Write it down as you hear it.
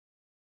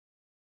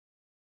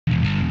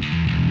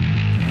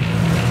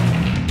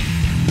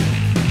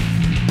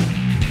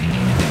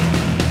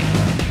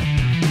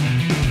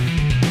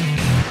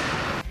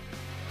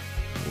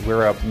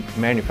We're a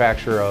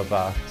manufacturer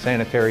of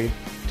sanitary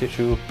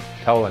tissue,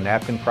 towel, and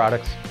napkin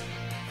products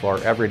for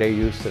everyday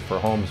use for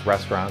homes,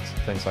 restaurants,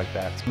 things like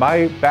that.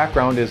 My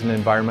background is in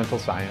environmental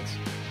science.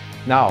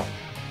 Now,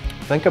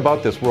 think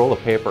about this roll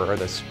of paper or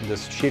this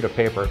sheet of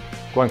paper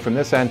going from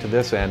this end to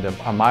this end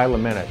a mile a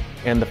minute.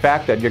 And the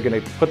fact that you're going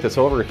to put this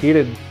over a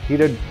heated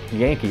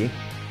Yankee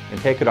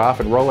and take it off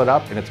and roll it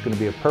up, and it's going to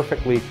be a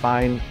perfectly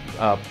fine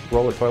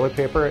roll of toilet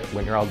paper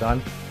when you're all done.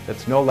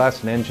 It's no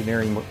less an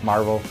engineering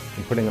marvel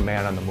than putting a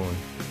man on the moon.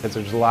 Because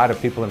there's a lot of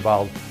people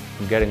involved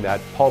from getting that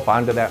pulp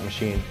onto that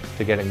machine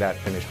to getting that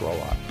finished roll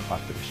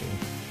off the machine.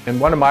 And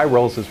one of my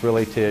roles is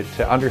really to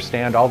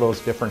understand all those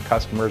different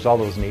customers, all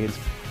those needs,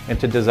 and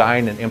to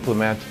design and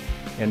implement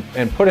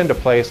and put into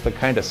place the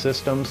kind of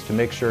systems to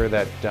make sure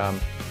that,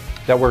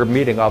 that we're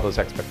meeting all those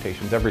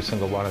expectations, every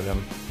single one of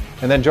them.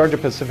 And then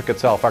Georgia-Pacific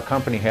itself, our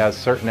company has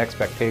certain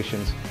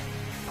expectations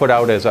put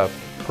out as a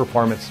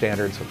performance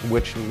standards,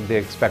 which they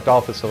expect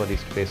all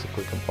facilities to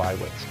basically comply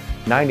with.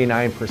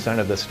 99%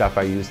 of the stuff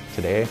I use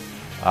today,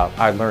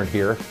 I learned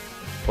here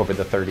over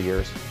the 30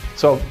 years.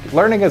 So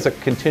learning is a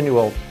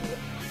continual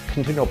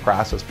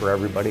process for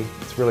everybody.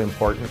 It's really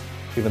important,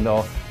 even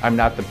though I'm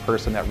not the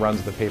person that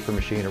runs the paper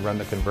machine or run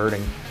the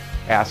converting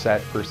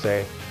asset per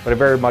se, but I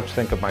very much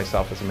think of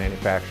myself as a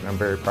manufacturer. I'm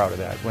very proud of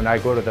that. When I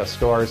go to the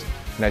stores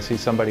and I see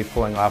somebody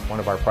pulling off one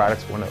of our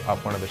products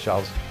off one of the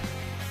shelves,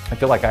 I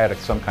feel like I had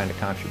some kind of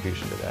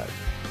contribution to that.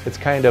 It's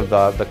kind of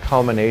the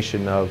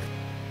culmination of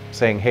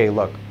saying, hey,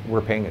 look, we're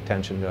paying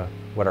attention to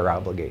what our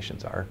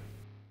obligations are.